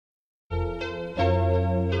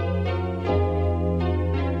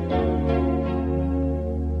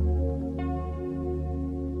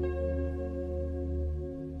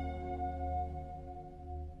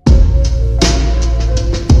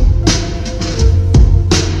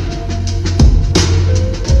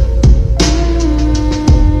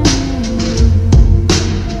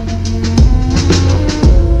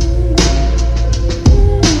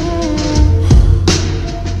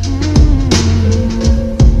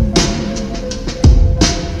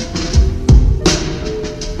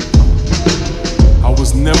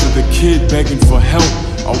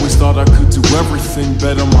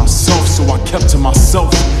better myself, so I kept to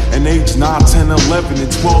myself. At age 9, 10, 11,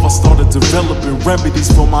 and 12, I started developing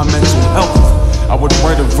remedies for my mental health. I would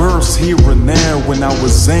write a verse here and there when I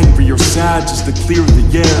was angry or sad, just to clear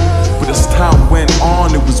the air. But as time went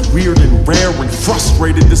on, it was weird and rare and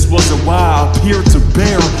frustrated. This wasn't why I appeared to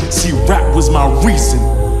bear. See, rap was my reason.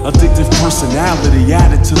 Addictive personality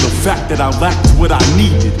added to the fact that I lacked what I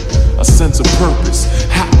needed. A sense of purpose,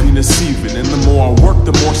 happiness even. And the more I worked,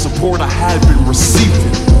 the more support I had been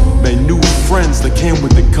receiving. Made new friends that came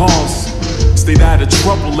with the cause. Stayed out of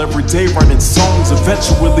trouble every day writing songs.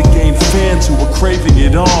 Eventually gained fans who were craving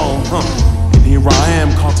it all. And here I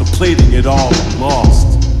am contemplating it all. I'm lost.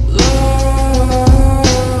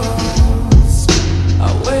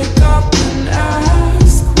 I wake up and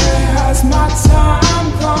ask, where has my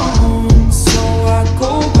time gone? So I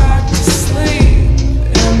go back to sleep,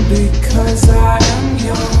 and because I am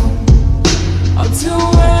young, I'll do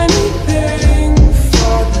anything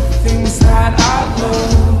for the things that I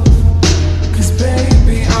love, 'cause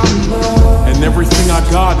baby, I'm loved. And everything I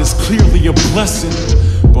got is clearly a blessing.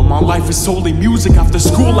 But my life is solely music. After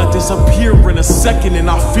school I disappear in a second, and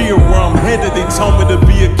I fear where I'm headed. They tell me to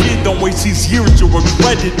be a kid, don't waste these years, you'll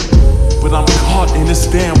regret it. But I'm caught in this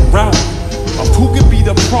damn route of who could be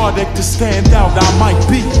the product to stand out. I might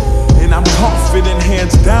be, and I'm confident,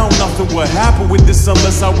 hands down, nothing will happen with this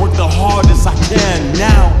unless I work the hardest I can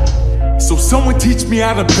now. So someone teach me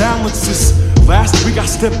how to balance this. Last week I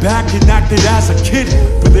stepped back and acted as a kid,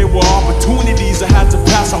 but there were opportunities I had to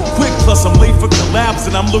pass on quick. Plus I'm late for collabs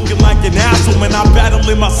and I'm looking like an asshole. Man, I'm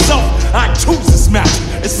battling myself, I ain't choose this match.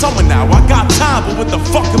 It's summer now, I got time, but what the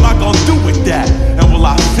fuck am I gonna do with that? And while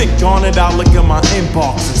I think on it, I look at my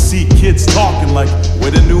inbox and see kids talking like,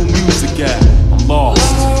 where the new music at? I'm lost.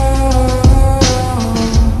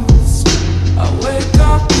 I wake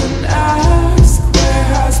up and ask, where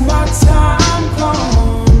has my time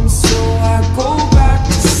gone? So I go back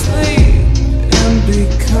to sleep, and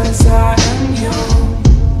because I am young,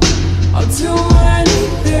 I'll do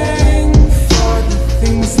anything for the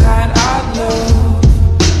things that I love,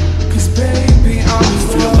 'cause baby, I'm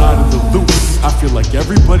I feel out of the loop. I feel like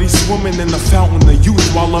everybody's swimming in the fountain of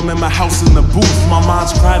youth while I'm in my house in the booth. My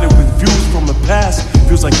mind's crowded with views from the past.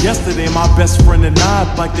 Feels like yesterday my best friend and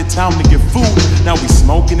I'd like the time to get food. Now he's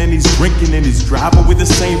smoking and he's drinking and he's driving with the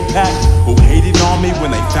same pack. Who hated on me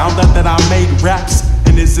when they found out that I made raps.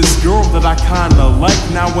 And there's this girl that I kinda like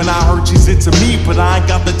now when I heard she's into me, but I ain't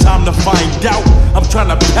got the time to find out. I'm trying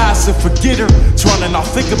to pass and forget her, trying to not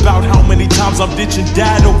think about how many times I'm ditching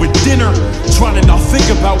dad over dinner. Trying to not think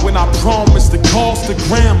about when I promised to call to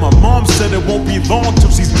grandma. Mom said it won't be long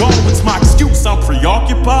till she's gone. What's my excuse? I'm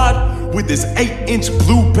preoccupied with this 8-inch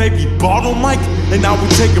blue baby bottle mic. And I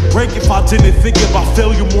would take a break if I didn't think about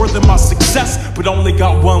failure more than my success. But only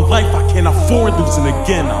got one life, I can't afford losing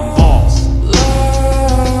again, I'm lost.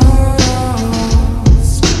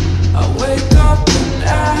 I wake up and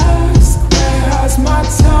ask, where has my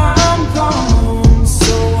time gone?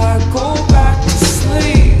 So I go back to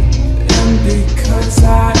sleep, and because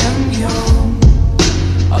I am young,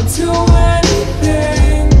 I'll do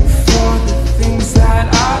anything for the things that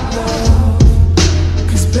I love,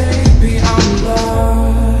 'cause baby, I'm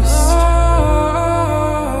lost.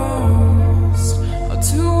 I'll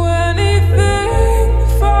do anything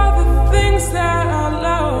for the things that I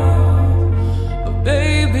love, but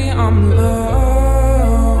baby, I'm lost.